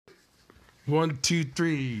1, 2,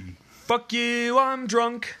 3. Fuck you, I'm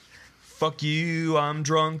drunk. Fuck you, I'm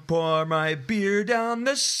drunk. Pour my beer down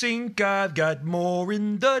the sink. I've got more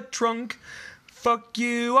in the trunk. Fuck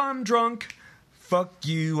you, I'm drunk. Fuck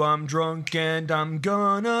you, I'm drunk. And I'm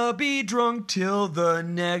gonna be drunk till the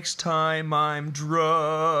next time I'm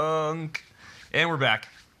drunk. And we're back.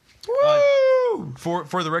 Woo!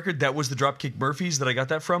 For the record, that was the Dropkick Murphys that I got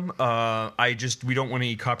that from. We don't want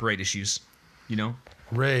any copyright issues, you know?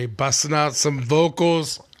 Ray busting out some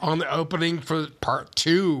vocals on the opening for part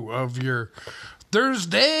 2 of your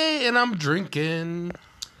Thursday, and I'm drinking.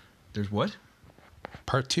 There's what?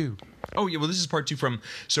 Part 2. Oh yeah, well this is part 2 from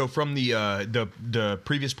the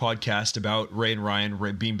previous podcast about Ray and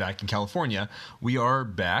Ryan being back in California. We are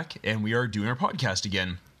back and we are doing our podcast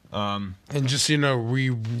again. And just so you know,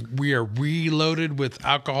 we are reloaded with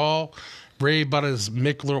alcohol. Ray bought his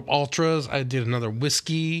Michelob Ultras. I did another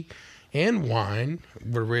whiskey and wine.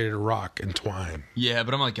 We're ready to rock and twine. Yeah,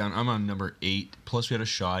 but I'm on number 8. Plus we had a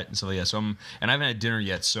shot and stuff like that. So I haven't had dinner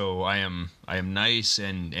yet. So I am nice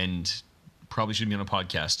and probably shouldn't be on a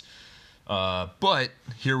podcast. But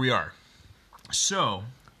here we are. So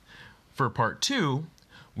for part 2,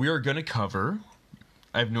 we are going to cover.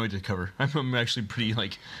 I have no idea to cover. I'm actually pretty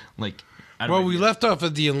like. Well, we left off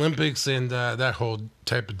at the Olympics and that whole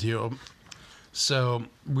type of deal. So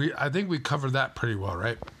I think we covered that pretty well,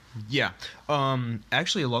 right? Yeah.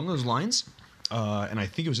 Actually, along those lines, and I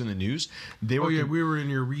think it was in the news. We were in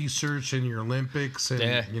your research and your Olympics,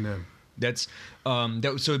 and you know. That's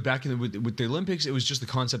so back in with the Olympics, it was just the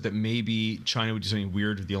concept that maybe China would do something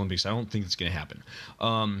weird with the Olympics. I don't think it's going to happen.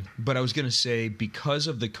 But I was going to say, because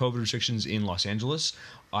of the COVID restrictions in Los Angeles,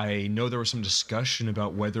 I know there was some discussion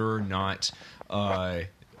about whether or not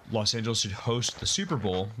Los Angeles should host the Super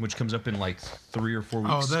Bowl, which comes up in like 3 or 4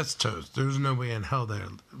 weeks. Oh, that's toast. There's no way in hell that.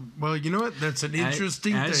 Well, you know what? That's an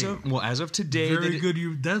interesting thing. As of today, very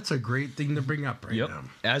good. That's a great thing to bring up right now.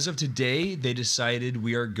 As of today, they decided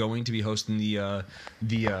we are going to be hosting the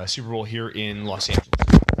Super Bowl here in Los Angeles.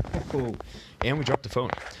 Oh, and we dropped the phone.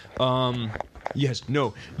 Yes,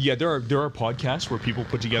 no, yeah. There are podcasts where people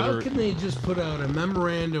put together. How can they just put out a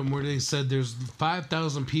memorandum where they said there's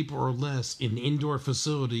 5,000 people or less in indoor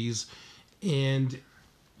facilities, and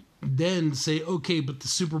then say, okay, but the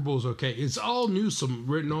Super Bowl's okay? It's all Newsom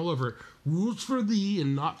written all over it. Rules for thee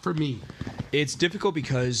and not for me. It's difficult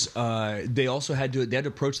because they also had to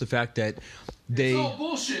approach the fact that it's all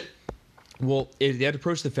bullshit. Well, they had to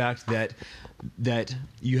approach the fact that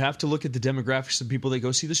you have to look at the demographics of people that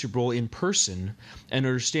go see the Super Bowl in person and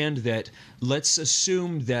understand that. Let's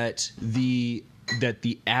assume that the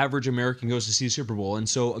average American goes to see the Super Bowl, and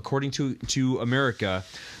so according to America,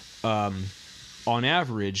 on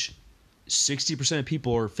average, 60% of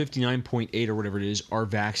people, or 59.8 or whatever it is, are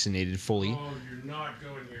vaccinated fully. Oh, you're not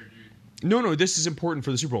going here, dude. No, this is important for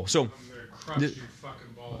the Super Bowl. So, I'm gonna crush your fucking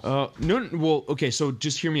balls. No, well, okay, so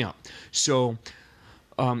just hear me out. So.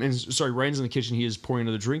 And sorry, Ryan's in the kitchen. He is pouring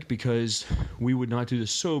another drink because we would not do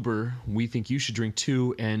this sober. We think you should drink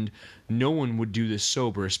too, and no one would do this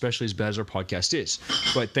sober, especially as bad as our podcast is.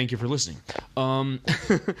 But thank you for listening.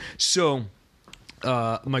 So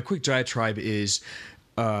my quick diatribe is,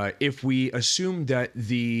 if we assume that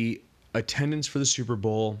the attendance for the Super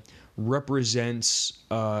Bowl represents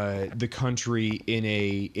the country in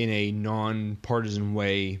a non-partisan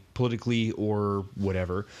way, politically or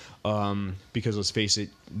whatever, because let's face it,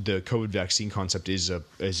 the COVID vaccine concept is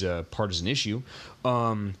a partisan issue.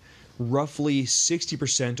 Roughly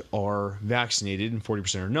 60% are vaccinated and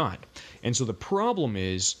 40% are not, and so the problem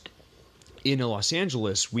is, in Los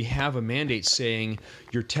Angeles, we have a mandate saying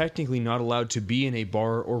you're technically not allowed to be in a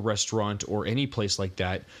bar or restaurant or any place like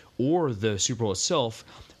that, or the Super Bowl itself,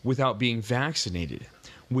 without being vaccinated,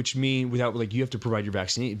 which means you have to provide your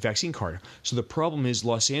vaccine card. So the problem is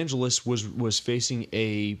Los Angeles was facing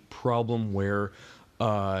a problem where,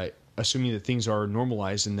 assuming that things are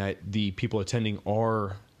normalized and that the people attending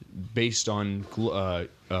are based on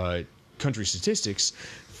country statistics,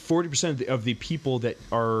 40% of the people that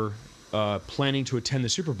are planning to attend the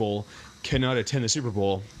Super Bowl cannot attend the Super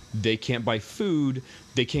Bowl. They can't buy food.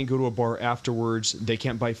 They can't go to a bar afterwards. They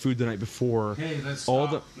can't buy food the night before. Hey, let's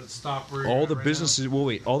stop. All the businesses. Well,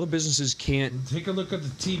 wait. All the businesses can't. Take a look at the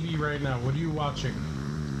TV right now. What are you watching?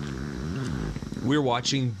 We're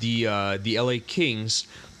watching the LA Kings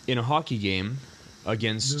in a hockey game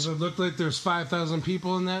against. Does it look like there's 5,000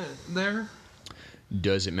 people in there?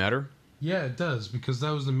 Does it matter? Yeah, it does, because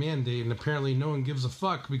that was the mandate, and apparently no one gives a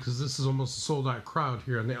fuck because this is almost a sold-out crowd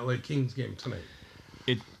here on the LA Kings game tonight.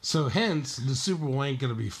 So hence, the Super Bowl ain't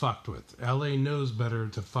going to be fucked with. LA knows better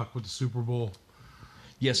to fuck with the Super Bowl.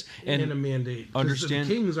 Yes, and a mandate. 'Cause understand-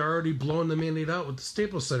 the Kings are already blowing the mandate out with the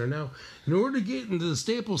Staples Center. Now, in order to get into the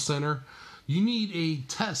Staples Center, you need a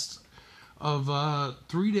test of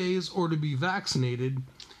 3 days or to be vaccinated.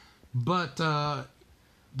 But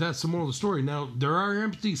that's the moral of the story. Now, there are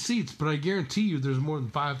empty seats, but I guarantee you there's more than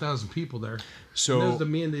 5,000 people there. So and there's the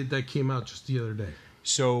mandate that came out just the other day.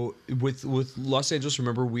 So with Los Angeles,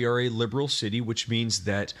 remember, we are a liberal city, which means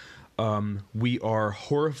that we are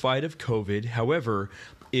horrified of COVID. However,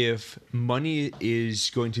 if money is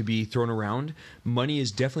going to be thrown around, money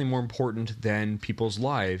is definitely more important than people's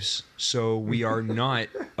lives. So we are not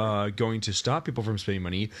going to stop people from spending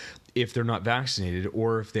money if they're not vaccinated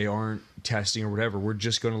or if they aren't testing or whatever. We're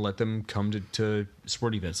just going to let them come to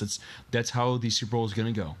sporting events. That's how the Super Bowl is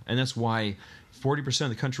going to go. And that's why 40% of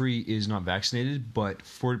the country is not vaccinated, but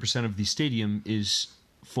 40% of the stadium is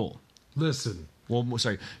full. Listen. Well,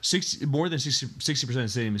 sorry, more than 60% of the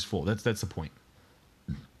stadium is full. That's the point.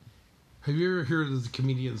 Have you ever heard of the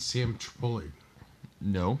comedian Sam Tripoli?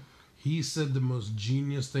 No. He said the most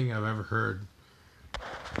genius thing I've ever heard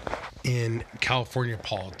in California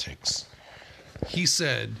politics. He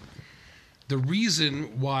said, the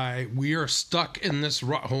reason why we are stuck in this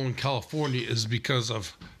rut hole in California is because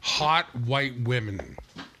of hot white women.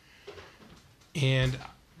 And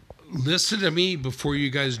listen to me before you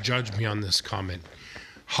guys judge me on this comment.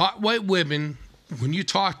 Hot white women, when you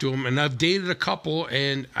talk to them, and I've dated a couple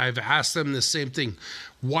and I've asked them the same thing.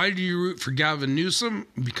 Why do you root for Gavin Newsom?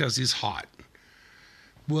 Because he's hot.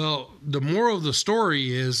 Well, the moral of the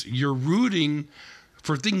story is you're rooting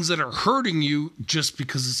for things that are hurting you just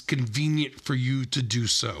because it's convenient for you to do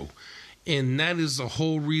so. And that is the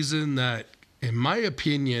whole reason that, in my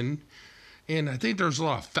opinion, and I think there's a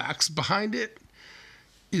lot of facts behind it,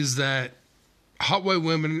 is that hot white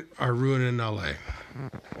women are ruining LA.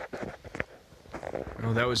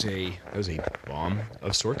 Oh, that was a bomb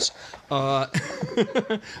of sorts. I'm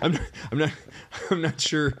not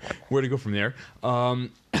sure where to go from there.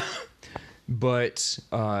 But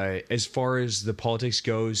as far as the politics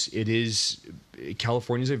goes,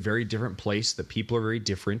 California is a very different place. The people are very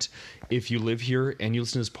different. If you live here and you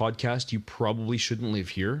listen to this podcast, you probably shouldn't live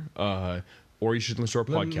here. Or you should listen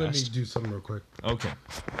to our podcast. Let me do something real quick. Okay.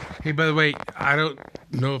 Hey, by the way, I don't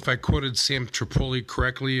know if I quoted Sam Tripoli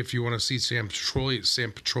correctly. If you want to see Sam Tripoli, it's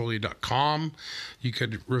sampetroli.com. You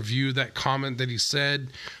could review that comment that he said.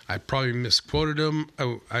 I probably misquoted him.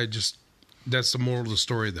 That's the moral of the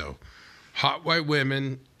story, though. Hot white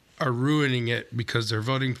women are ruining it because they're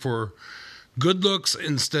voting for good looks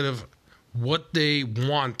instead of what they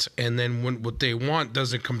want. And then when what they want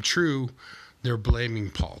doesn't come true, they're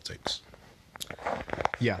blaming politics.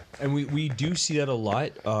 Yeah, and we do see that a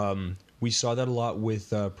lot. We saw that a lot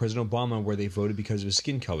with President Obama, where they voted because of his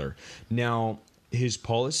skin color. Now, his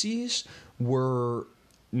policies were...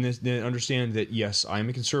 Understand that, yes, I'm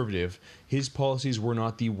a conservative. His policies were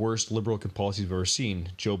not the worst liberal policies I've ever seen.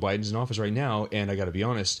 Joe Biden's in office right now, and I got to be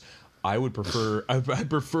honest, I prefer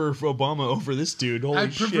Obama over this dude. Holy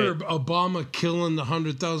shit. I prefer Obama killing the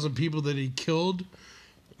 100,000 people that he killed,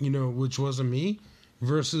 which wasn't me,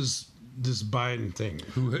 versus this Biden thing.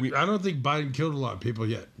 I don't think Biden killed a lot of people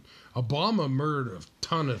yet. Obama murdered a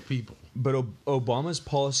ton of people. But Obama's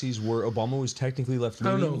policies were... Obama was technically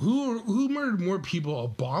left-leaning. I don't know. Who murdered more people,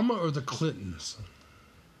 Obama or the Clintons?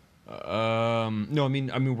 No, I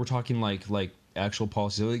mean, we're talking like actual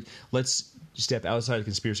policies. Like, let's step outside of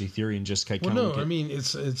conspiracy theory and just kind of look at... I mean,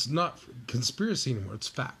 it's not conspiracy anymore. It's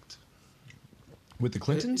fact. With the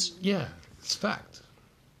Clintons? Yeah, it's fact.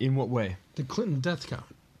 In what way? The Clinton death count.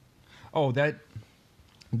 Oh, that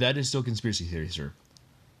is still conspiracy theory, sir.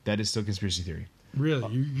 That is still conspiracy theory.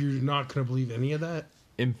 Really? You're not going to believe any of that?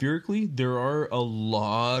 Empirically, there are a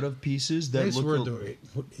lot of pieces that look...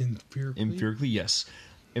 Empirically? Empirically, yes.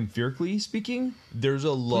 Empirically speaking, there's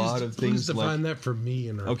a lot of things like... Please define that for me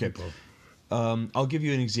and our people. I'll give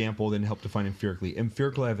you an example, then help define empirically.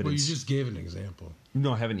 Empirical evidence... Well, you just gave an example.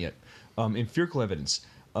 No, I haven't yet. Empirical evidence.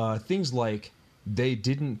 Things like they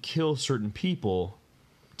didn't kill certain people,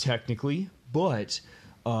 technically, but...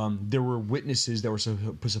 there were witnesses that were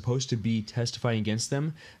supposed to be testifying against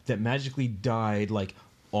them that magically died, like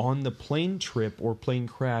on the plane trip or plane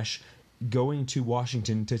crash, going to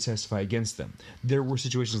Washington to testify against them. There were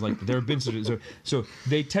situations like that. There have been so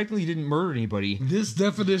they technically didn't murder anybody. This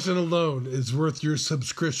definition alone is worth your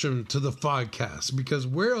subscription to the podcast, because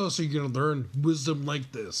where else are you going to learn wisdom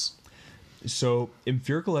like this? So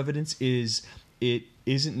empirical evidence is... It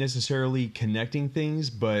isn't necessarily connecting things,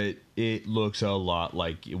 but it looks a lot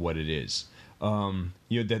like what it is.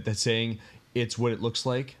 That saying, it's what it looks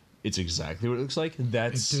like. It's exactly what it looks like.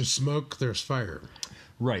 That's... If there's smoke, there's fire.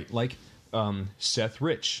 Right. Like, Seth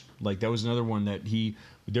Rich. Like, that was another one that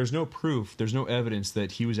there's no proof, there's no evidence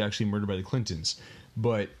that he was actually murdered by the Clintons.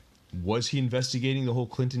 But was he investigating the whole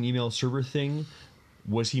Clinton email server thing?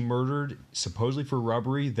 Was he murdered supposedly for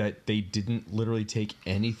robbery that they didn't literally take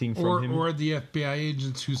anything from him? Or the FBI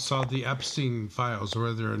agents who saw the Epstein files,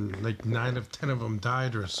 whether like 9 of 10 of them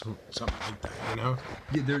died or something like that, you know?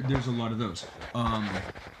 Yeah, there's a lot of those. I'm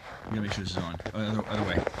gonna make sure this is on. Other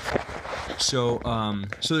way. So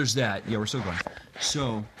there's that. Yeah, we're still going.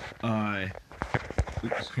 So, I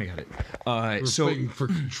got it. We're fighting for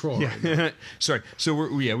control. Yeah. Right Sorry. So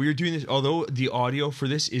we were doing this. Although the audio for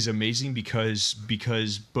this is amazing because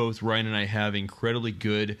both Ryan and I have incredibly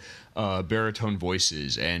good baritone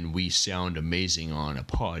voices, and we sound amazing on a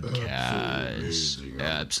podcast.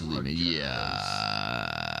 Absolutely, yeah.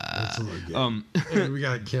 Hey, we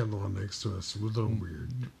got a candle on next to us. We're a little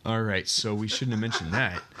weird. All right, so we shouldn't have mentioned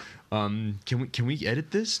that. Can we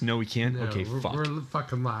edit this? No, we can't. No, okay, fuck. We're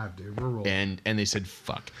fucking live, dude. We're rolling. And they said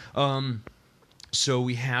fuck. So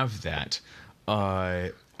we have that.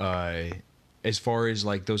 As far as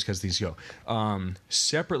like those kinds of things go.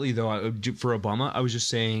 Separately though, for Obama, I was just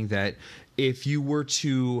saying that if you were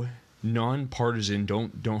to nonpartisan,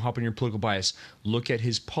 don't hop on your political bias, look at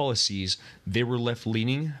his policies, they were left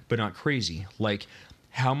leaning but not crazy. Like,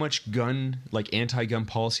 how much anti-gun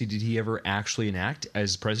policy did he ever actually enact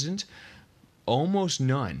as president? Almost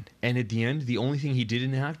none. And at the end, the only thing he did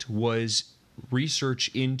enact was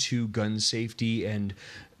research into gun safety and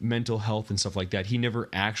mental health and stuff like that. He never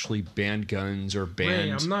actually banned guns or banned...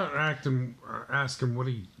 Ray, I'm not asking what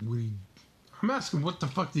he... I'm asking what the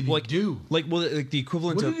fuck did he do? Like the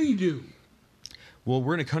equivalent of... What did he do? Well,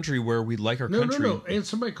 we're in a country where we like our country... No.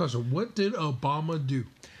 Answer my question. What did Obama do?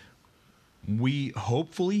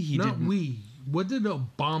 Hopefully he did... Not we. What did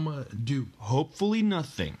Obama do? Hopefully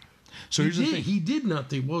nothing. So here's the thing. He did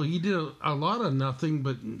nothing. Well, he did a lot of nothing,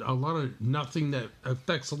 but a lot of nothing that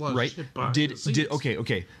affects a lot of shit behind the scenes.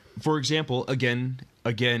 Okay. For example, again,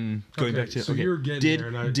 going back to... So you're getting there,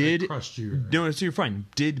 and I crushed you. No, so you're fine.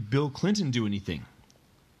 Did Bill Clinton do anything?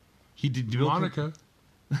 He did... Monica.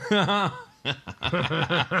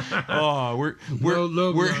 Oh, we're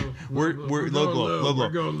low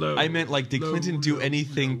blow. I meant, like, did Clinton do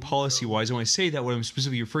anything policy wise? And when I say that, what I'm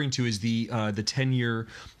specifically referring to is the 10-year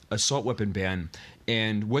assault weapon ban.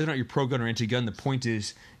 And whether or not you're pro-gun or anti-gun, the point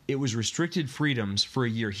is it was restricted freedoms for a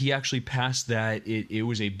year. He actually passed that. It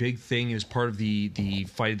was a big thing. It was part of the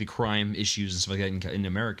fight of the crime issues and stuff like that in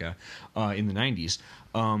America in the 90s.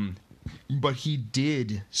 But he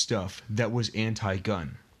did stuff that was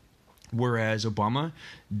anti-gun. Whereas Obama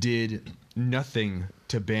did nothing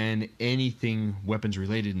to ban anything weapons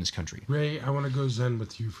related in this country. Ray, I want to go zen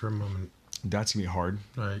with you for a moment. That's going to be hard.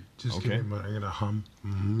 All right, just okay. Give me a moment. I'm going to hum.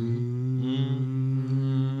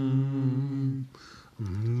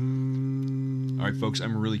 All right, folks,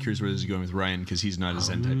 I'm really curious where this is going with Ryan because he's not a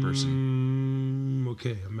zen type person.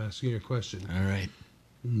 Okay, I'm asking you a question. All right.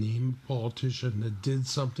 Name a politician that did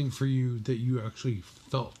something for you that you actually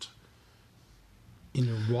felt in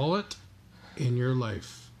your wallet, in your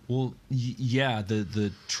life. Well, yeah,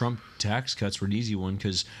 the Trump tax cuts were an easy one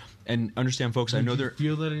because, and understand, folks, I know they're...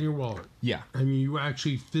 feel that in your wallet. Yeah. I mean, you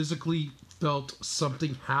actually physically felt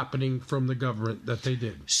something happening from the government that they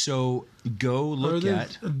did. So go look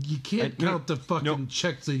at... You can't count the fucking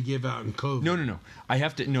checks they give out in COVID. No. I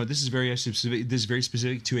have to... No, this is very specific. This is very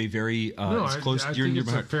specific to a very close... I think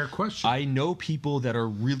it's a fair question. I know people that are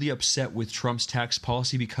really upset with Trump's tax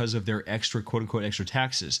policy because of their extra, quote-unquote, extra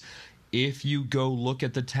taxes. If you go look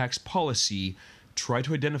at the tax policy, try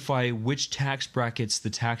to identify which tax brackets the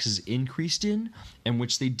taxes increased in and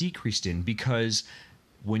which they decreased in, because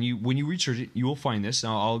when you research it, you will find this.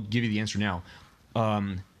 I'll give you the answer now.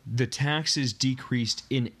 The taxes decreased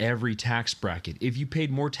in every tax bracket. If you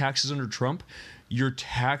paid more taxes under Trump, your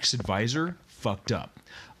tax advisor fucked up.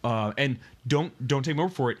 And don't take my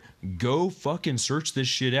word for it. Go fucking search this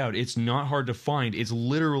shit out. It's not hard to find. It's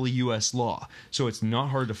literally U.S. law, so it's not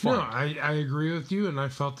hard to find. No, I agree with you, and I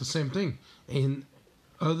felt the same thing. And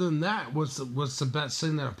other than that, what's the best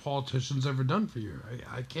thing that a politician's ever done for you?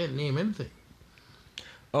 I can't name anything.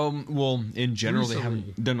 Well, in general, Recently. they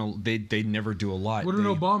haven't done. They never do a lot. What did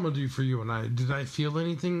Obama do for you? And did I feel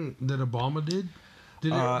anything that Obama did?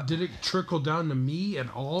 Did it trickle down to me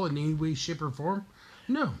at all in any way, shape, or form?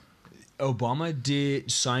 No.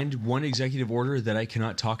 Obama signed one executive order that I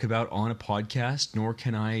cannot talk about on a podcast, nor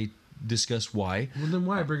can I discuss why. Well, then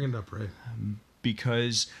why bring it up, Ray?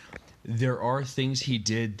 Because there are things he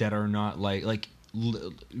did that are not like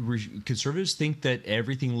conservatives think that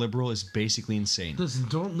everything liberal is basically insane. Listen,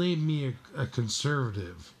 don't name me a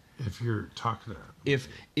conservative if you're talking about.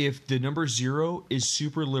 If the number 0 is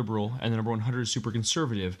super liberal and the number 100 is super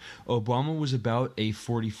conservative, Obama was about a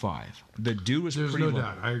 45. The dude was There's pretty no low.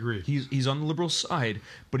 doubt. I agree. He's on the liberal side,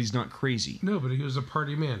 but he's not crazy. No, but he was a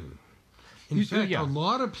party man. In fact, yeah. a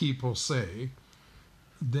lot of people say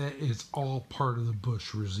that it's all part of the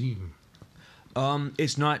Bush regime.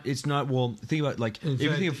 It's not. Well, think about if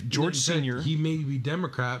you think of George Senior. He may be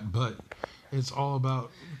Democrat, but it's all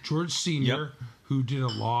about George Senior, who did a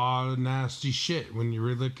lot of nasty shit. When you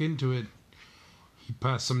really look into it, he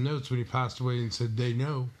passed some notes when he passed away and said they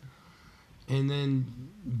know. And then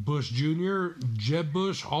Bush Jr., Jeb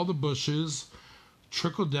Bush, all the Bushes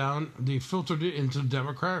trickled down. They filtered it into the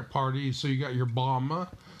Democratic Party. So you got your Obama,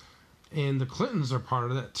 and the Clintons are part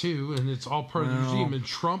of that too. And it's all part of the regime. And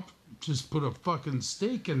Trump just put a fucking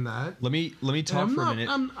stake in that. Let me talk for a minute.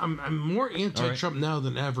 I'm more anti-Trump now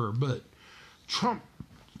than ever, but Trump,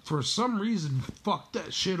 for some reason, fucked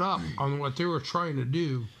that shit up on what they were trying to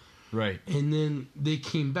do. Right. And then they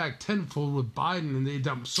came back tenfold with Biden, and they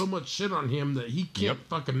dumped so much shit on him that he can't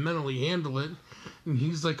fucking mentally handle it. And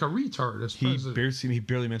he's like a retard as president. He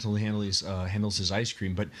barely mentally handles his ice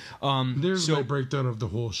cream. But there's my breakdown of the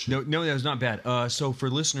whole shit. No, that was not bad. So for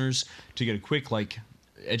listeners to get a quick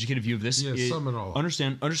educated view of this, sum it all.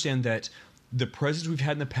 Understand that the presidents we've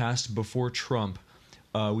had in the past before Trump,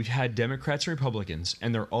 we've had Democrats and Republicans,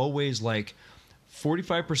 and they're always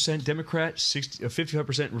 45% Democrat,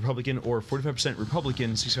 55% Republican, or 45%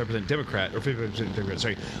 Republican, 65% Democrat, or 55% Democrat.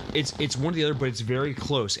 Sorry, it's one or the other, but it's very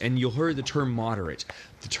close. And you'll hear the term moderate.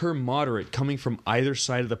 The term moderate coming from either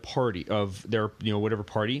side of the party of their whatever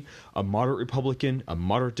party, a moderate Republican, a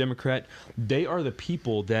moderate Democrat. They are the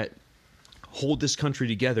people that hold this country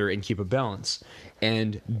together and keep a balance,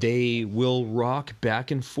 and they will rock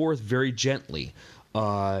back and forth very gently.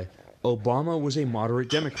 Obama was a moderate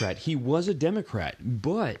Democrat. He was a Democrat,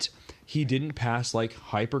 but he didn't pass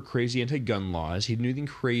hyper crazy anti-gun laws. He didn't do anything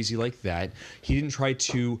crazy like that. He didn't try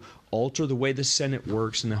to alter the way the Senate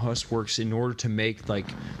works and the House works in order to make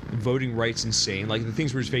voting rights insane, like the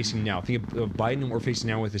things we're facing now. Think of Biden and what we're facing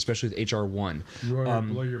now with, especially with HR 1. You want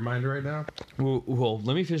to blow your mind right now? Well,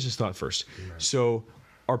 let me finish this thought first. Right. So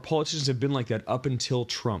our politicians have been like that up until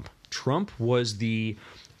Trump. Trump was the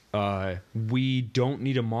we don't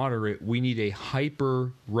need a moderate, we need a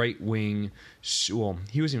hyper right-wing. Well,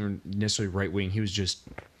 he wasn't even necessarily right-wing. He was just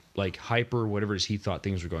hyper whatever it is he thought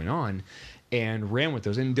things were going on, and ran with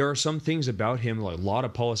those. And there are some things about him, a lot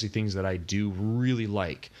of policy things that I do really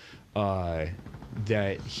like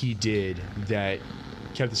that he did that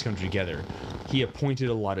kept this country together. He appointed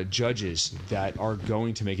a lot of judges that are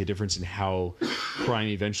going to make a difference in how crime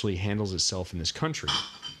eventually handles itself in this country.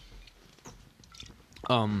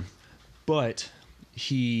 But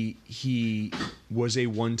he was a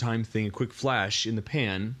one-time thing, a quick flash in the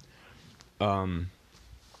pan, and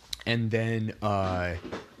then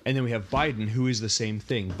we have Biden, who is the same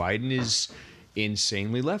thing. Biden is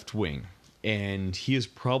insanely left-wing, and he is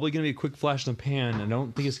probably going to be a quick flash in the pan. I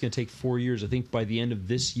don't think it's going to take 4 years. I think by the end of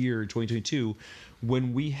this year, 2022,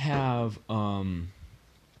 when we have the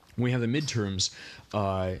midterms,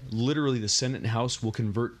 literally the Senate and House will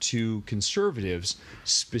convert to conservatives,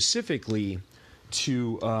 specifically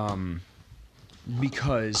to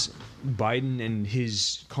because Biden and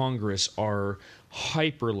his Congress are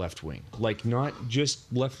hyper left-wing, not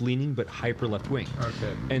just left-leaning, but hyper left-wing.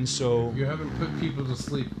 Okay. And so you haven't put people to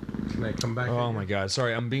sleep. Can I come back? Oh my God!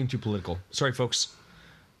 Sorry, I'm being too political. Sorry, folks.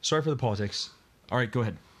 Sorry for the politics. All right, go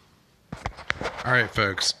ahead. All right,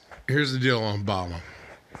 folks. Here's the deal on Obama.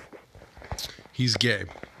 He's gay.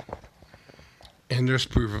 And there's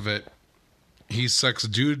proof of it. He sucks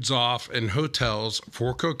dudes off in hotels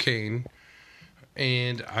for cocaine.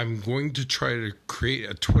 And I'm going to try to create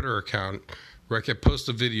a Twitter account where I can post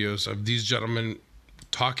the videos of these gentlemen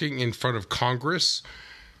talking in front of Congress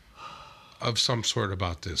of some sort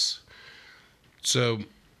about this. So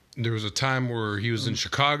there was a time where he was in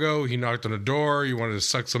Chicago. He knocked on a door. He wanted to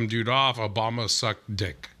suck some dude off. Obama sucked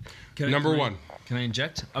dick. Number one. Can I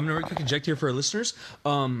inject? I'm going to quick inject here for our listeners.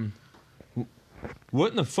 What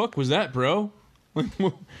in the fuck was that, bro?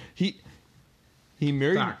 he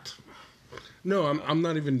married... Fact. No, I'm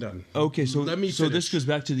not even done. Okay, so this goes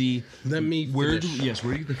back to the... Let me finish. Where do you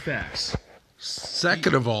get the facts?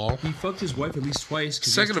 Second of all... He fucked his wife at least twice.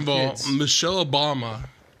 Second of all, Michelle Obama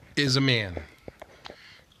is a man.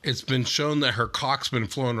 It's been shown that her cock's been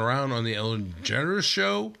flown around on the Ellen DeGeneres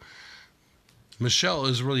show. Michelle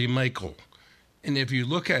is really Michael. And if you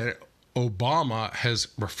look at it, Obama has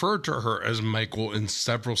referred to her as Michael in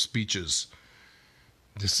several speeches.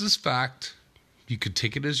 This is fact. You could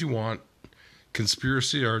take it as you want.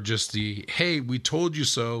 Conspiracy are just the, hey, we told you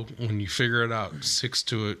so when you figure it out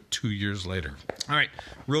 2 years later. All right,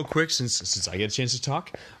 real quick, since I get a chance to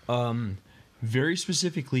talk, very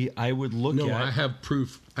specifically, I would look at... No, I have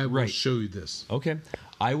proof. I will Right. show you this. Okay.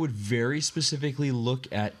 I would very specifically look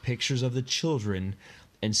at pictures of the children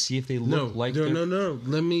and see if they look like no, they're... no.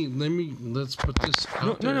 Let's put this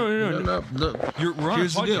out No, there. no. We're on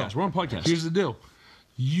Here's a the deal. podcast. We're on a podcast. Here's the deal.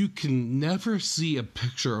 You can never see a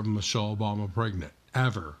picture of Michelle Obama pregnant,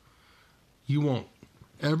 ever. You won't.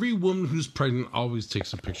 Every woman who's pregnant always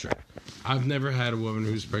takes a picture. I've never had a woman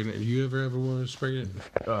who's pregnant. You ever have a woman who's pregnant?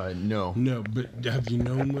 No. No, but have you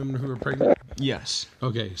known women who are pregnant? Yes.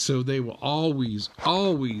 Okay, so they will always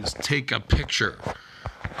take a picture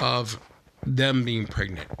of them being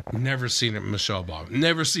pregnant. Never seen it, Michelle Obama.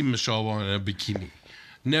 Never seen Michelle Obama in a bikini.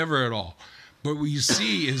 Never at all. But what you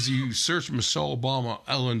see is you search Michelle Obama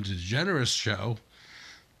Ellen DeGeneres show,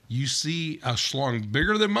 you see a schlong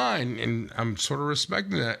bigger than mine, and I'm sort of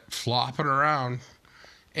respecting that, flopping around,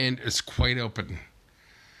 and it's quite open.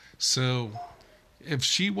 So if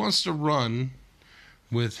she wants to run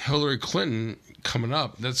with Hillary Clinton coming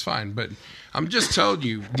up, that's fine. But I'm just telling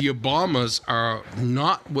you, the Obamas are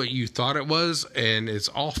not what you thought it was, and it's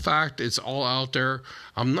all fact. It's all out there.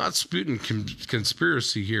 I'm not spouting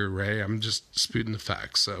conspiracy here, Ray. I'm just spouting the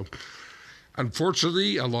facts. So,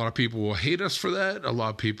 unfortunately, a lot of people will hate us for that. A lot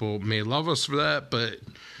of people may love us for that. But,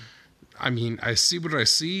 I mean, I see what I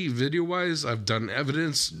see video-wise. I've done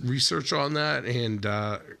evidence research on that, and,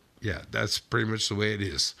 yeah, that's pretty much the way it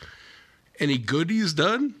is. Any good he's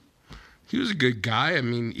done? He was a good guy. I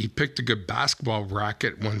mean, he picked a good basketball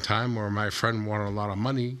racket one time where my friend won a lot of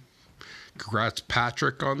money. Congrats,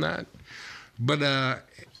 Patrick, on that. But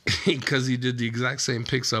because he did the exact same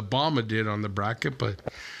picks Obama did on the bracket. But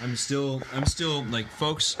I'm still like,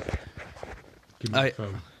 folks. give me the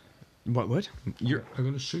phone. What? I'm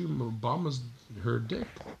going to show you Obama's her dick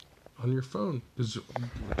on your phone because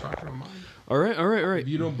we're talking about mine. All right. If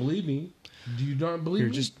you don't believe me, do you not believe Here,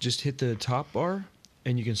 me? just hit the top bar,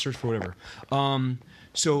 and you can search for whatever.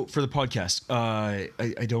 So for the podcast,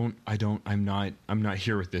 I'm not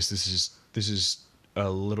here with this. This is a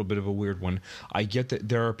little bit of a weird one. I get that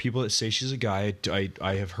there are people that say she's a guy.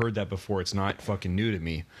 I have heard that before. It's not fucking new to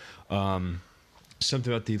me.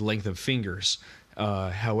 Something about the length of fingers.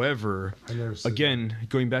 However, I never said again,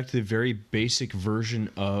 going back to the very basic version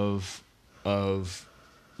of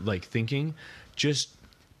like thinking, just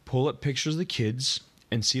pull up pictures of the kids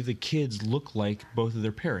and see if the kids look like both of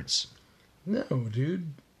their parents. No,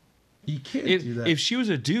 dude. You can't do that. If she was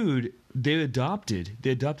a dude, they adopted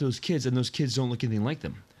those kids, and those kids don't look anything like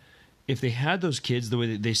them. If they had those kids the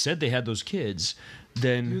way that they said they had those kids,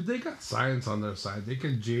 then... Dude, they got science on their side. They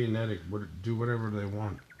can do whatever they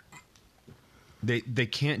want. They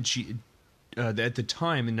can't... at the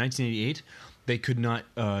time, in 1988, they could not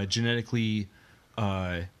genetically...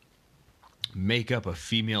 make up a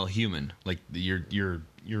female human like you're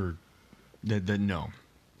no.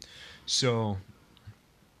 So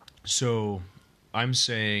I'm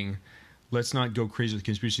saying let's not go crazy with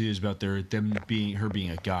conspiracy theories about her being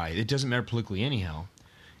a guy. It doesn't matter politically anyhow,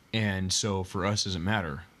 and so for us it doesn't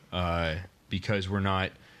matter because we're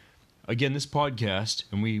not, again, this podcast,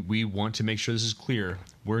 and we want to make sure this is clear,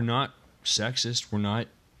 we're not sexist, we're not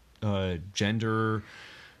gender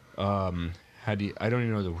I don't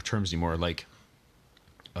even know the terms anymore. Like,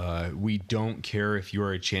 we don't care if you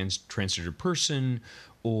are a transgender person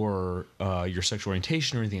or your sexual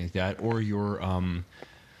orientation or anything like that, or your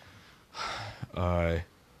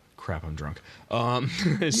crap. I'm drunk. Sorry,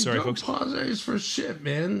 don't folks. apologize for shit,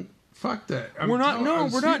 man. Fuck that. We're not. No.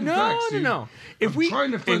 I'm trying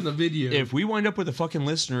to find the video. If we wind up with a fucking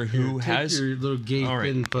listener who has your little gay All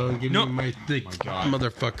right. pin phone, give me my thick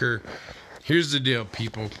motherfucker. Here's the deal,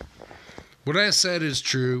 people. What I said is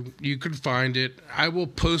true. You can find it. I will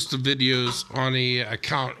post the videos on a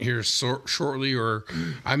account here shortly, or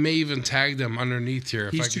I may even tag them underneath here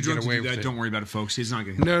if I can get away with it. Don't worry about it, folks. He's not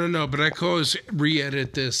going to. No. But I can always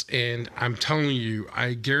re-edit this, and I'm telling you,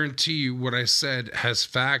 I guarantee you what I said has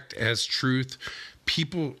fact, has truth.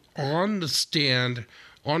 People on the stand,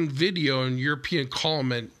 on video in European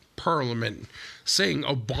Parliament, saying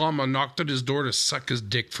Obama knocked at his door to suck his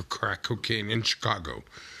dick for crack cocaine in Chicago.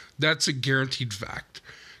 That's a guaranteed fact.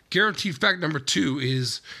 Guaranteed fact number 2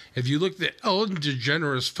 is if you look at the Ellen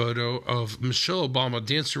DeGeneres photo of Michelle Obama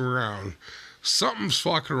dancing around, something's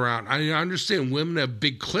fucking around. I understand women have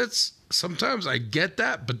big clits. Sometimes I get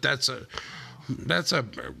that, but that's a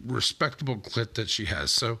respectable clit that she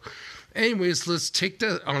has. So Anyways, let's take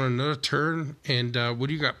that on another turn. And what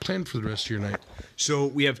do you got planned for the rest of your night? So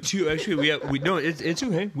we have two. Actually, it's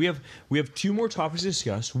okay. We have two more topics to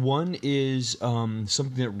discuss. One is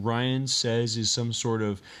something that Ryan says is some sort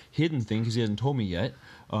of hidden thing because he hasn't told me yet.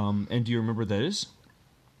 And do you remember what that is?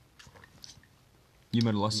 You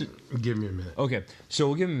might have lost it. Give me a minute. Okay, so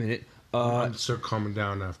we'll give him a minute. I'm so calming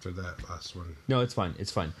down after that last one. No, it's fine.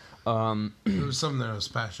 It's fine. It was something that I was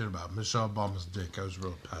passionate about. Michelle Obama's dick. I was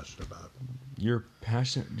real passionate about. You're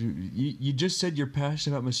passionate. You just said you're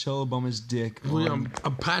passionate about Michelle Obama's dick. Well, I'm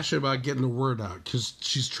passionate about getting the word out because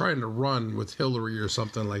she's trying to run with Hillary or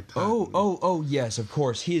something like that. Oh, yes, of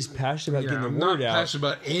course. He is passionate about getting the word out. I'm not passionate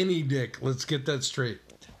about any dick. Let's get that straight.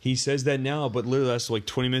 He says that now, but literally the last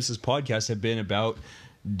 20 minutes of this podcast have been about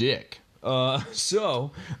dick. Well,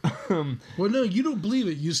 no, you don't believe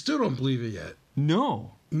it. You still don't believe it yet.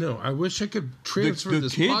 No, I wish I could transfer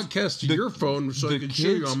this podcast to your phone so I could show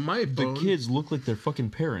you on my phone. The kids look like their fucking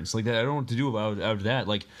parents. Like that, I don't know what to do out of that.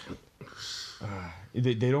 Like,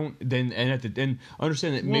 they don't. Then and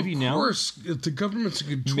understand that maybe now. Of course, if the government's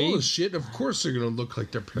in control of shit, of course they're going to look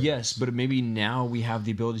like their parents. Yes, but maybe now we have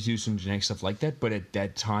the ability to do some genetic stuff like that. But at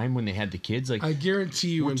that time when they had the kids, like I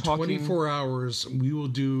guarantee you, in 24 hours, we will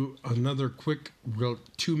do another quick,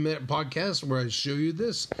 2-minute podcast where I show you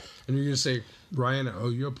this, and you're going to say, Ryan, I owe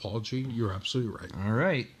you an apology. You're absolutely right. All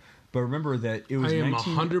right. But remember that it was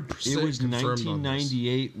 100% it was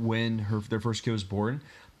 1998 when their first kid was born.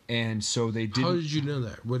 And so they didn't. How did you know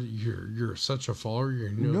that? What you're such a follower? You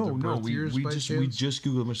know the birth years we by just chance? we just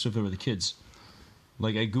googled much stuff about the kids.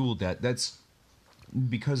 Like I googled that. That's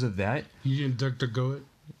because of that. You didn't DuckDuckGo it?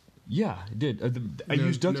 Yeah, I did.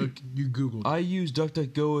 You googled. I use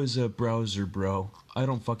DuckDuckGo as a browser, bro. I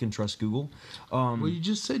don't fucking trust Google. Well, you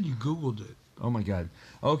just said you googled it. Oh my god.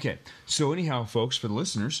 Okay. So anyhow, folks, for the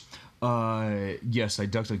listeners. Yes, I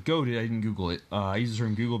DuckDuckGo'd it. I didn't Google it. I use the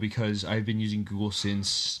term Google because I've been using Google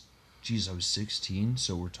since, I was 16.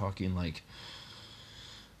 So we're talking like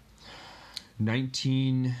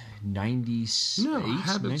 1998. No,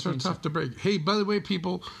 habits are tough to break. Hey, by the way,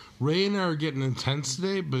 people, Ray and I are getting intense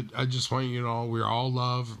today, but I just want you to know we're all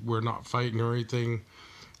love. We're not fighting or anything.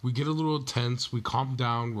 We get a little intense. We calm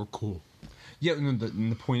down. We're cool. Yeah, and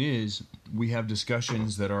the point is, we have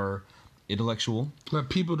discussions that are intellectual that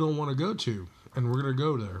people don't want to go to, and we're gonna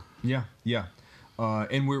go there. Yeah.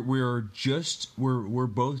 And we're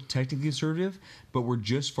both technically conservative, but we're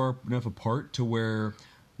just far enough apart to where,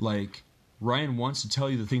 like, Ryan wants to tell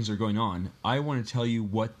you the things that are going on. I want to tell you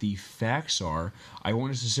what the facts are. I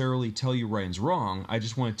won't necessarily tell you Ryan's wrong. I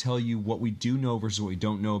just want to tell you what we do know versus what we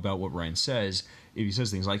don't know about what Ryan says. If he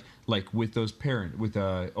says things like with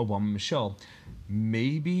Obama and Michelle,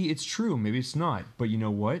 maybe it's true, maybe it's not. But you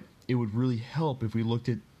know what? It would really help if we looked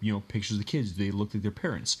at pictures of the kids. They looked like their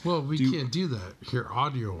parents. Well, we can't do that here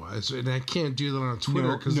audio wise, and I can't do that on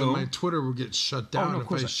Twitter because then my Twitter will get shut down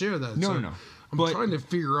if I share that. No. I'm trying to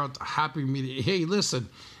figure out the happy medium. Hey, listen,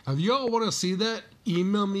 if y'all want to see that,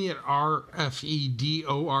 email me at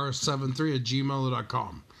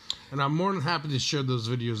rfedor73@gmail.com, and I'm more than happy to share those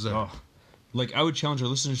videos there. Like, I would challenge our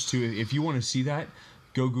listeners to, if you want to see that,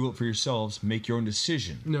 go Google it for yourselves. Make your own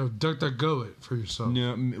decision. No, DuckDuckGo it for yourself.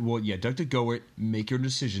 No, well, yeah, DuckDuckGo it. Make your own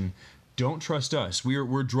decision. Don't trust us.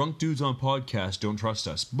 We're drunk dudes on podcast. Don't trust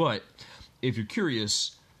us. But if you're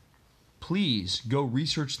curious, please go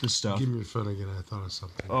research the stuff. Give me your phone again. I thought of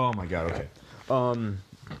something. Oh my god. Okay.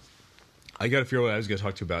 I got to figure out what I was going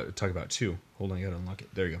to talk about too. Hold on, I got to unlock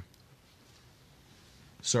it. There you go.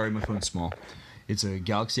 Sorry, my phone's small. It's a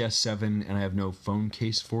Galaxy S7, and I have no phone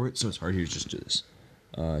case for it, so it's hard. Here, just do this.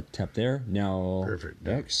 Tap there. Now, perfect.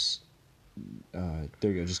 Next. There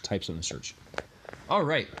you go. Just type something to search. All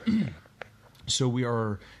right. So we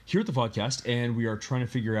are here at the podcast, and we are trying to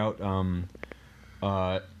figure out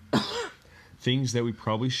things that we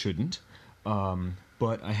probably shouldn't.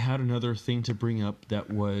 But I had another thing to bring up that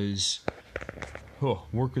was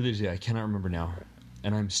work of the day. I cannot remember now,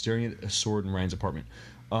 and I'm staring at a sword in Ryan's apartment.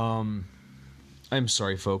 I'm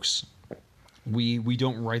sorry, folks. We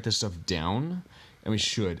don't write this stuff down, and we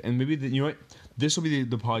should. And maybe you know what? This will be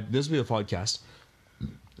the podcast.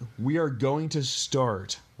 We are going to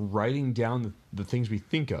start writing down the things we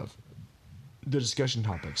think of, the discussion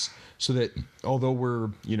topics, so that although we're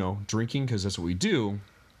drinking because that's what we do.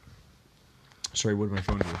 Sorry, what did my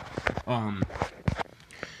phone do?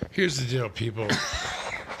 Here's the deal, people.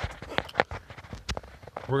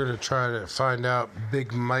 We're gonna try to find out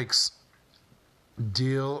Big Mike's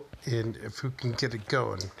deal and if we can get it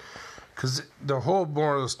going. Because the whole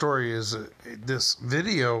moral of the story is this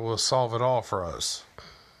video will solve it all for us.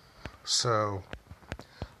 So,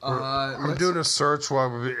 I'm doing a search while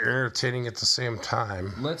we're entertaining at the same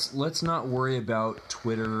time. Let's not worry about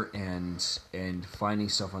Twitter and finding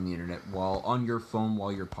stuff on the internet while on your phone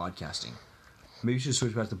while you're podcasting. Maybe you should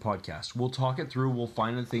switch back to podcast. We'll talk it through. We'll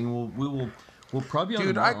find a thing. We'll probably.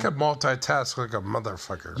 Dude, I could multitask like a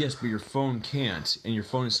motherfucker. Yes, but your phone can't, and your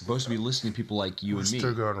phone is supposed to be listening to people like you and me.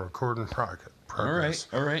 Still going recording progress.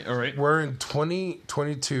 All right. We're in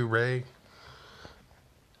 2022, Ray.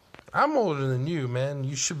 I'm older than you, man.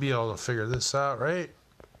 You should be able to figure this out, right?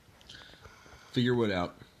 Figure what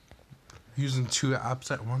out? Using 2 apps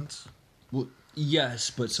at once? Well, yes,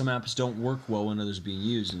 but some apps don't work well when others are being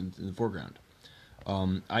used in the foreground.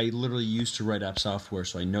 I literally used to write app software,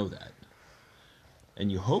 so I know that. And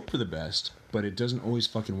you hope for the best, but it doesn't always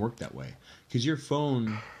fucking work that way. Because your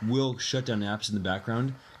phone will shut down apps in the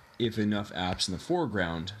background if enough apps in the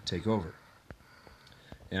foreground take over.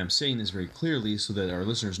 And I'm saying this very clearly so that our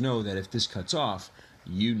listeners know that if this cuts off,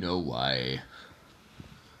 you know why.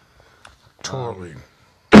 Totally.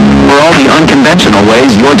 For all the unconventional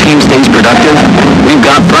ways your team stays productive, we've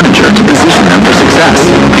got furniture to position them for success.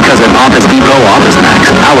 Because at Office Depot Office Max,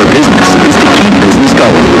 our business is to keep business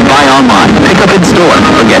going. Buy online, pick up in store,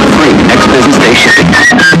 or get free next business day shipping.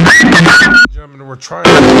 Gentlemen, we're trying.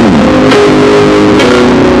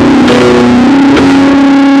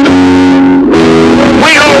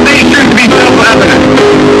 We hold these truths to be self-evident.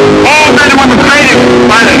 All men and women created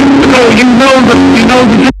by the so you know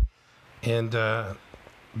the. And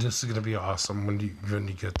this is going to be awesome when you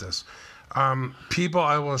get this. People,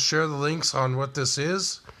 I will share the links on what this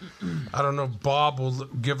is. I don't know if Bob will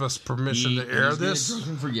give us permission to air this.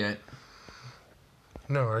 Don't forget.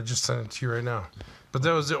 No, I just sent it to you right now. But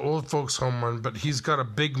that was the old folks home one. But he's got a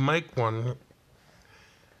big mic one.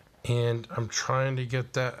 And I'm trying to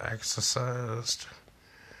get that exercised.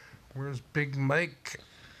 Where's Big Mike?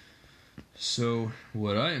 So,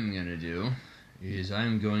 what I am going to do is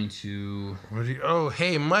I'm going to... Oh,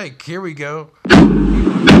 hey, Mike, here we go. 1, 2, 3, 4!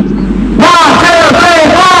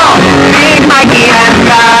 Big Mikey has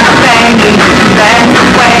got a thing, he's the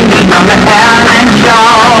swaggy from the Ellen Show.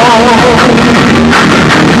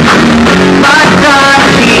 But does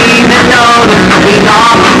she even notice he's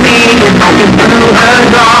off the feet and talking through her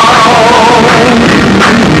zone?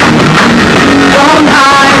 Don't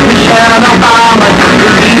hide Michelle Obama, just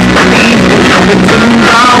release the beast and show it to the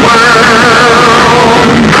world.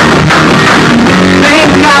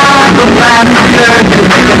 Thank God for plastic surgeons,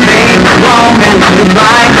 they can make a woman look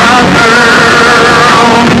like a girl.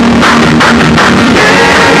 Hey,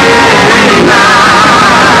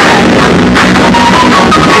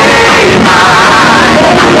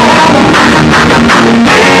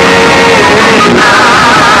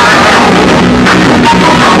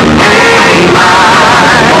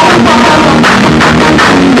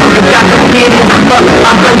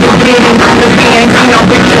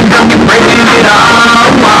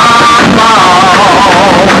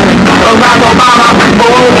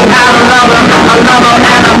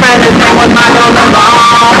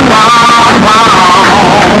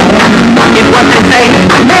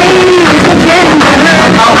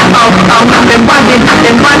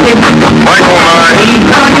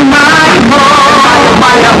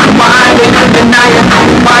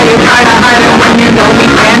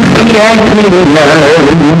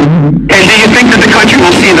 And do you think that the country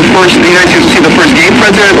will see the United States will see the first gay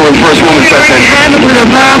president or the first woman president? We already have it with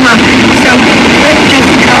Obama, so let's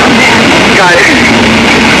just calm down. Got it.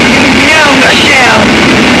 You know Michelle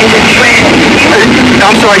is a trans.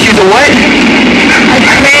 I'm sorry, she's a what? A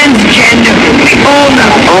transgender. We all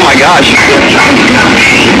know. Oh my gosh.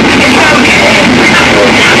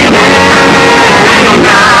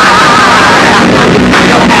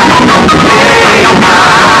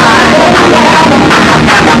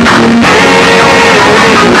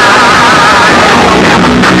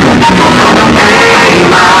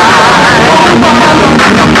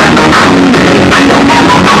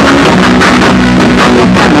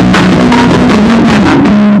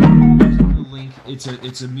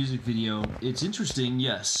 It's It's a music video. It's interesting,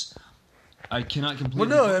 yes. I cannot completely...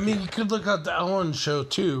 Well, no, I mean, you could look at the Ellen Show,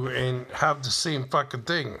 too, and have the same fucking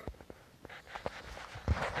thing.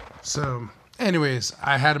 So, anyways,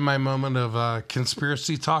 I had my moment of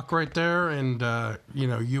conspiracy talk right there, and,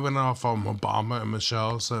 you went off on Obama and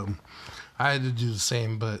Michelle, so I had to do the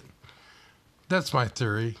same, but that's my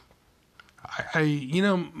theory.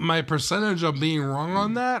 My percentage of being wrong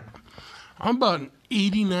on that, I'm about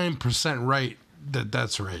 89% right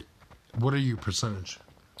that's right. What are your percentage?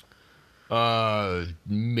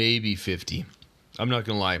 Maybe 50. I'm not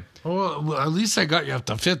gonna lie. Well, at least I got you up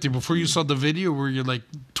to 50 before you saw the video where you're like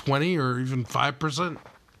 20 or even 5%.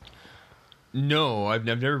 No, I've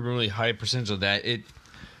never been really high percentage of that.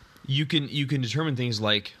 You can determine things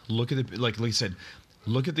like look at the like I said,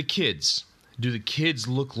 look at the kids. Do the kids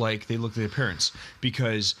look like they look like their parents?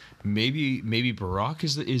 Because maybe Barack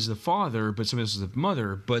is the father, but somebody else is the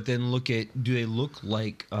mother. But then do they look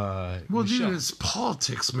like? Well, Michelle? dude, it's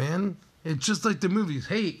politics, man. It's just like the movies.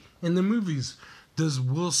 Hey, in the movies, does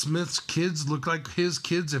Will Smith's kids look like his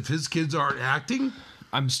kids if his kids aren't acting?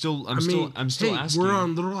 I'm still hey, asking. We're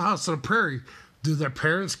on Little House on the Prairie. Do their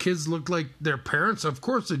parents' kids look like their parents? Of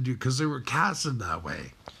course they do, because they were casted that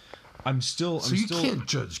way. So you can't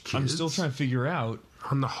judge kids. I'm still trying to figure out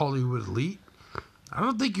on the Hollywood elite. I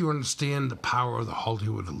don't think you understand the power of the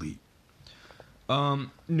Hollywood elite.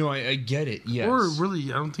 No, I get it. Yes. Or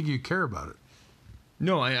really, I don't think you care about it.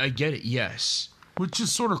 No, I get it. Yes. Which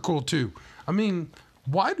is sort of cool too. I mean,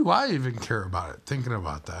 why do I even care about it? Thinking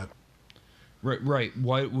about that. Right.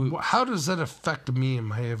 How does that affect me in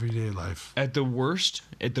my everyday life? At the worst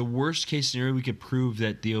case scenario, we could prove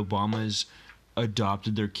that the Obamas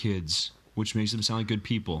adopted their kids, which makes them sound like good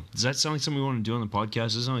people. Does that sound like something we want to do on the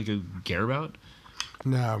podcast? Does that sound like I care about?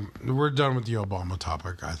 No, we're done with the Obama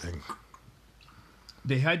topic, I think.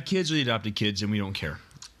 They had kids or they adopted kids, and we don't care.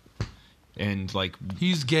 And, like...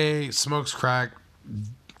 He's gay, smokes crack,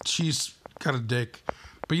 she's got a dick.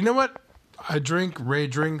 But you know what? I drink, Ray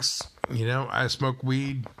drinks, I smoke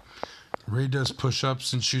weed. Ray does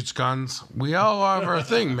push-ups and shoots guns. We all have our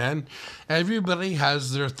thing, man. Everybody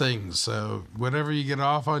has their thing. So whatever you get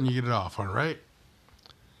off on, you get it off on, right?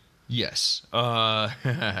 Yes. But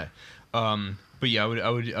yeah,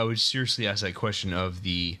 I would seriously ask that question of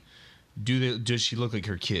does she look like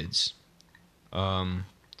her kids? Well,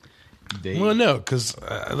 no, because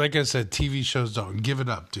like I said, TV shows don't. Give it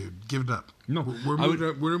up, dude. Give it up. No, we're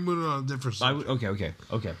moving on a different subject.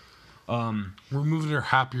 Okay. We're moving to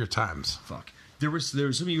happier times. Fuck. There was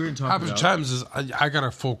something you were going to talk happier about. Happier times is I got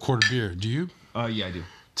a full quart of beer. Do you? Yeah, I do.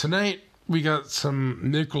 Tonight we got some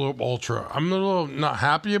Michelob Ultra. I'm a little not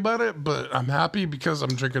happy about it, but I'm happy because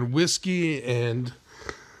I'm drinking whiskey and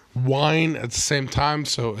wine at the same time,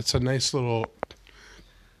 so it's a nice little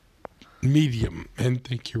medium. And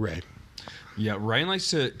thank you, Ray. Yeah, Ryan likes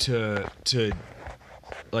to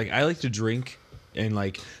like I like to drink, and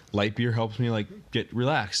like light beer helps me like get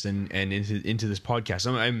relaxed and into this podcast.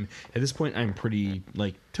 I'm at this point I'm pretty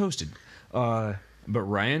like toasted. But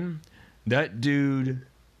Ryan, that dude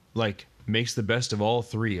like makes the best of all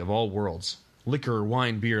three of all worlds. Liquor,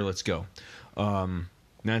 wine, beer, let's go.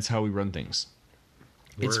 That's how we run things.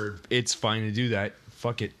 It's fine to do that.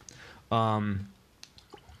 Fuck it.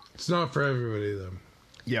 It's not for everybody though.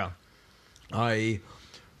 Yeah. I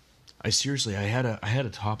seriously, I had a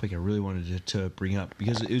topic I really wanted to bring up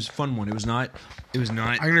because it was a fun one. It was not.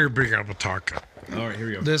 I'm gonna bring up a talk. All right, here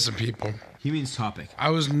we go. Listen, people. He means topic. I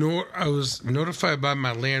was notified by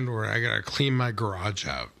my landlord I gotta clean my garage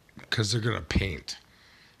out because they're gonna paint.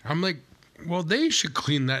 I'm like, well, they should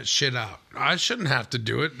clean that shit out. I shouldn't have to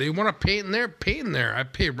do it. They want to paint in there, paint in there. I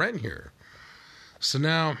pay rent here. So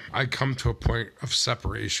now I come to a point of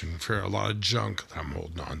separation for a lot of junk that I'm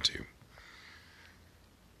holding on to.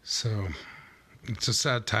 So it's a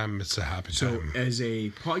sad time. It's a happy time. So as a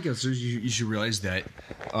podcaster, you should realize that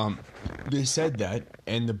they said that,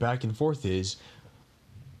 and the back and forth is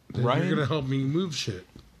Ryan. You're gonna help me move shit.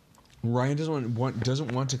 Ryan doesn't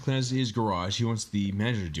want to clean his garage. He wants the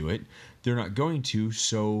manager to do it. They're not going to,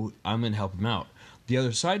 so I'm gonna help him out. The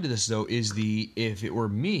other side to this though is if it were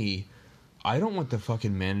me, I don't want the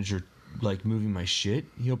fucking manager like moving my shit.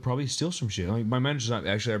 He'll probably steal some shit. Like, my manager's not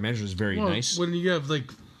actually. Our manager is very nice. When you have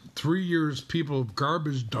like 3 years, people of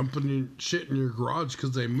garbage dumping shit in your garage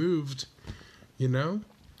because they moved,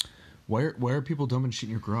 Why are people dumping shit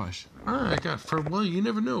in your garage? You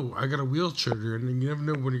never know. I got a wheelchair, and you never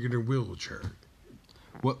know when you're going to wheelchair.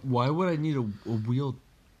 Why would I need a wheelchair?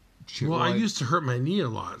 Well, I used to hurt my knee a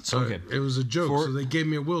lot, so it was a joke. So they gave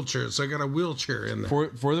me a wheelchair, so I got a wheelchair in there.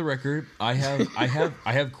 For the record, I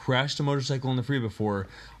have crashed a motorcycle on the freeway before.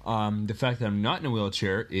 The fact that I'm not in a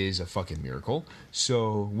wheelchair is a fucking miracle.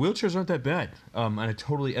 So wheelchairs aren't that bad. And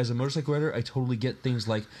as a motorcycle rider, I totally get things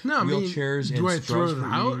like wheelchairs. Do I and throw straws it for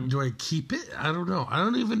out? eating. Do I keep it? I don't know. I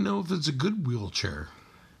don't even know if it's a good wheelchair.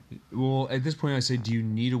 Well, at this point, I say, do you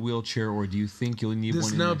need a wheelchair, or do you think you'll need one?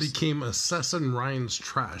 This now became Assessing Ryan's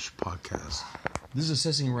Trash podcast. This is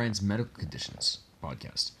Assessing Ryan's Medical Conditions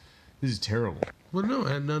podcast. This is terrible. Well, no, it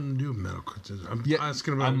had nothing to do with medical conditions. I'm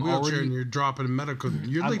asking about a wheelchair, and you're dropping medical.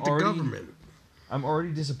 You're like the government. I'm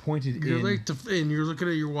already disappointed. You're and you're looking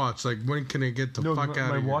at your watch. Like, when can I get the fuck out of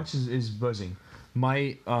here? My watch is buzzing.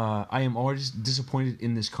 I am already disappointed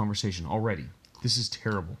in this conversation already. This is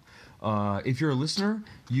terrible. If you're a listener,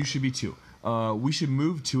 you should be too. we should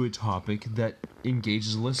move to a topic that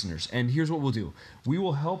engages listeners. And here's what we'll do. We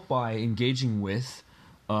will help by engaging with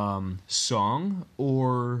song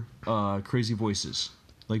or crazy voices,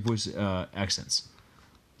 like voice accents.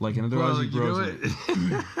 Like another Aussie Bros.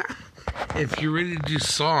 If you're ready to do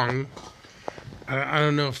song, I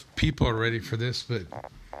don't know if people are ready for this, but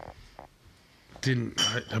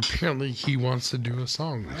apparently he wants to do a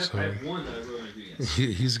song. So I have one that I really want to do,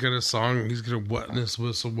 yes. he's got a song. He's gonna what this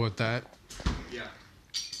whistle, what that. Yeah.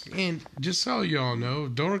 And just so y'all know,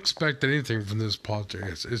 don't expect anything from this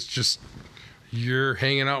podcast. It's just you're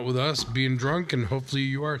hanging out with us, being drunk, and hopefully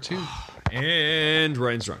you are too. And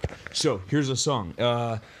Ryan's drunk. So here's a song.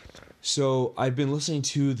 So I've been listening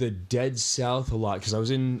to the Dead South a lot because I was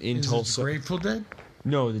in Is Tulsa. it Grateful Dead?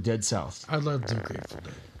 No, the Dead South. I love the Grateful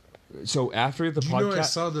Dead. So after the You know, I podcast.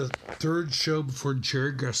 saw the third show before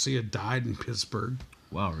Jerry Garcia died in Pittsburgh.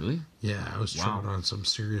 Wow, really? Yeah, I was tripping on some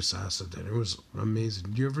serious acid, and it was amazing.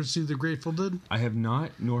 Did you ever see the Grateful Dead? I have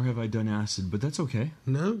not, nor have I done acid, but that's okay.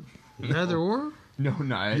 No, neither or. No,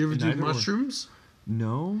 not. You ever do neither or. mushrooms?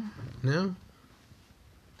 No. No.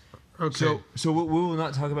 Okay. So we will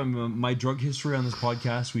not talk about my drug history on this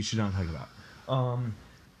podcast. We should not talk about.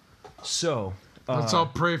 Let's all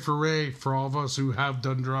pray for Ray, for all of us who have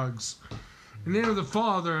done drugs. In the name of the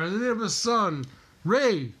Father, and in the name of the Son,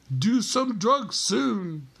 Ray, do some drugs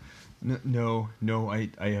soon. No, I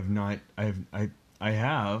have not. I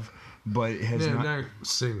have, but it has not. Now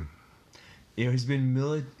sing. It has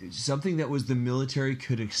been something that was the military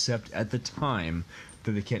could accept at the time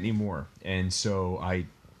that they can't anymore, and so I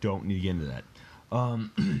don't need to get into that.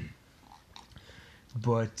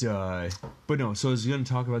 But no. So I was going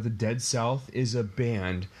to talk about the Dead South is a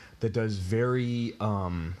band that does very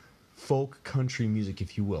folk country music,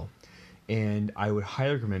 if you will, and I would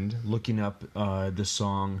highly recommend looking up the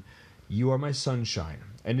song "You Are My Sunshine,"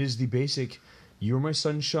 and it is the basic "You are my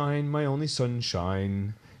sunshine, my only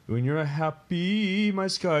sunshine. When you're not happy, my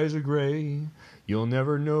skies are gray. You'll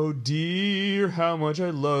never know, dear, how much I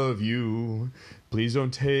love you. Please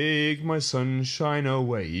don't take my sunshine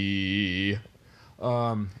away."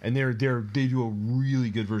 And they do a really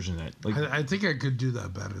good version of that. Like, I think I could do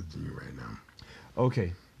that better than you right now.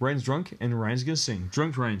 okay, Ryan's drunk and Ryan's gonna sing.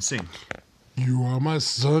 Drunk Ryan, sing. You are my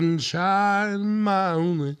sunshine, my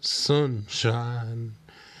only sunshine.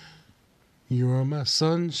 You are my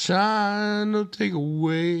sunshine, don't take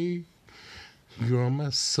away. You are my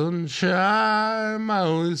sunshine, my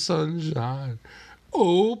only sunshine.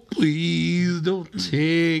 Oh, please don't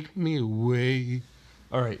take me away.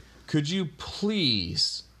 All right, could you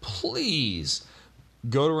please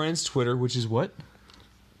go to Ryan's Twitter, which is what?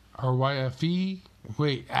 RYFE?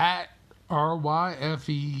 Wait, at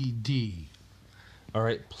RYFED. All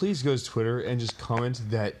right, please go to Twitter and just comment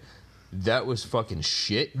that was fucking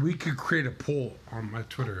shit. We could create a poll on my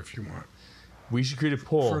Twitter if you want. We should create a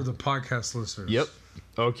poll. For the podcast listeners. Yep.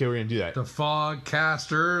 Okay, we're gonna do that. The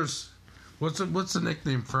Fogcasters. What's the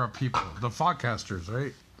nickname for our people? The Fogcasters,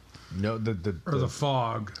 right? No, the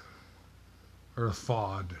Fog. Or the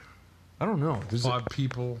Fod. I don't know. Fod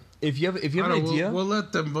people. If you have an idea, we'll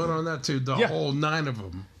let them vote on that too. The whole 9 of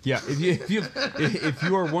them. yeah. If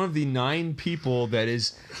you are one of the 9 people that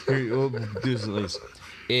is, here, we'll do this at least.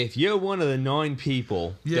 If you're one of the 9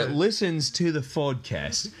 people that listens to the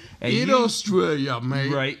podcast in Australia,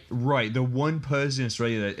 mate, right, the one person in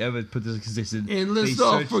Australia that ever put this, because they said, and let's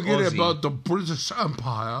not forget about the British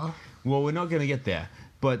Empire. Well, we're not going to get there,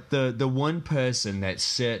 but the one person that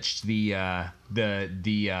searched the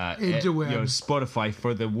Spotify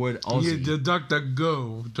for the word Aussie, the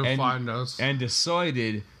DuckDuckGo to find us, and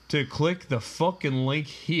decided to click the fucking link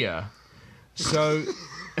here. So.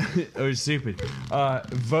 It was stupid.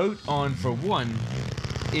 Vote on, for one,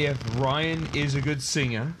 if Ryan is a good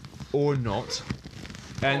singer or not,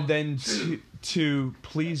 and then to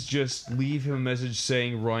please just leave him a message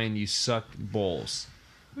saying, "Ryan, you suck balls."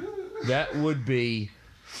 That would be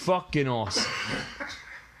fucking awesome,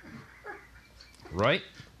 right?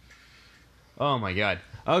 Oh my god.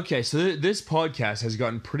 Okay, so this podcast has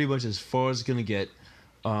gotten pretty much as far as it's gonna get,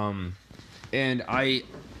 and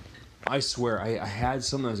I swear, I had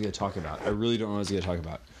something I was going to talk about. I really don't know what I was going to talk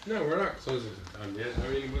about. No, we're not closing the time yet. I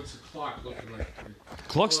mean, what's the clock looking like?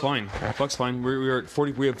 Clock's fine. Clock's fine. We're at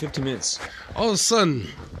 40. We have 15 minutes. All of a sudden,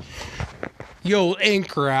 the old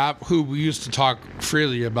Anchor app, who we used to talk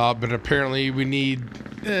freely about, but apparently we need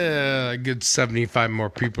a good 75 more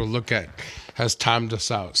people to look at, has timed us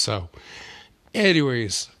out. So,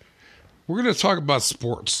 anyways, we're going to talk about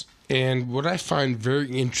sports. And what I find very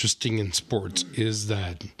interesting in sports is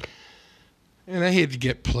that, and I hate to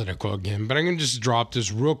get political again, but I'm going to just drop this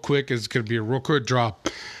real quick. It's going to be a real quick drop.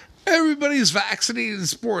 Everybody's vaccinated in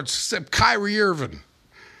sports except Kyrie Irving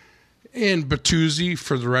and Bertuzzi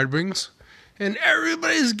for the Red Wings. And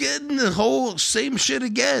everybody's getting the whole same shit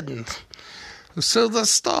again. So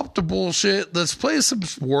let's stop the bullshit. Let's play some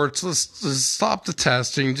sports. Let's stop the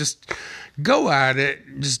testing. Just go at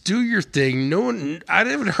it. Just do your thing. I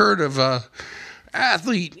haven't heard of a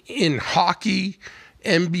athlete in hockey,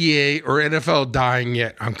 NBA, or NFL dying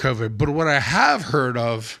yet on COVID. But what I have heard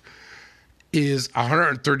of is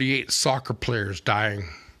 138 soccer players dying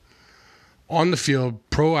on the field,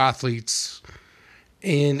 pro athletes.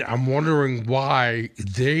 And I'm wondering why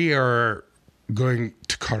they are going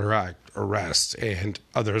to counteract arrest and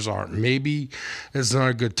others aren't. Maybe it's not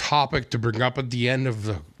a good topic to bring up at the end of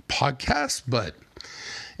the podcast, but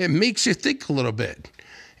it makes you think a little bit.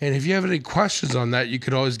 And if you have any questions on that, you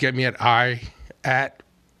could always get me at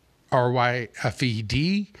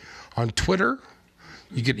RYFED on Twitter.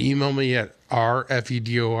 You can email me at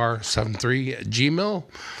rfedor73@gmail.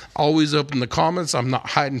 Always open the comments. I'm not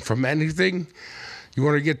hiding from anything. You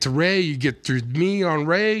want to get to Ray, you get through me on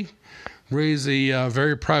Ray. Ray's a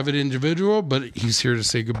very private individual, but he's here to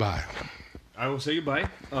say goodbye. I will say goodbye.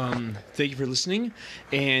 Thank you for listening.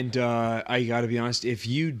 And I got to be honest, if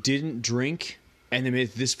you didn't drink and then made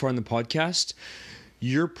it this far in the podcast,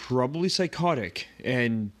 you're probably psychotic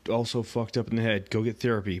and also fucked up in the head. Go get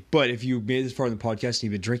therapy. But if you made it this far in the podcast and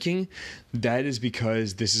you've been drinking, that is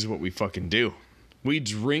because this is what we fucking do. We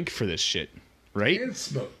drink for this shit, right? And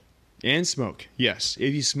smoke. And smoke, yes.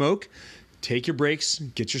 If you smoke, take your breaks,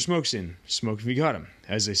 get your smokes in. Smoke if you got them,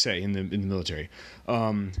 as they say in the military.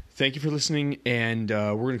 Thank you for listening, and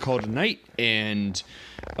we're going to call it a night. And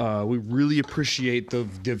we really appreciate the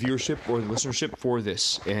viewership or the listenership for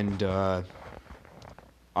this. And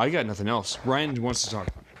I got nothing else. Ryan wants to talk.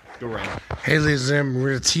 Go, Ryan. Hey, ladies and gentlemen, we're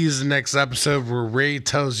going to tease the next episode where Ray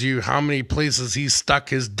tells you how many places he stuck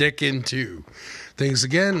his dick into. Thanks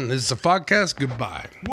again. This is a podcast. Goodbye.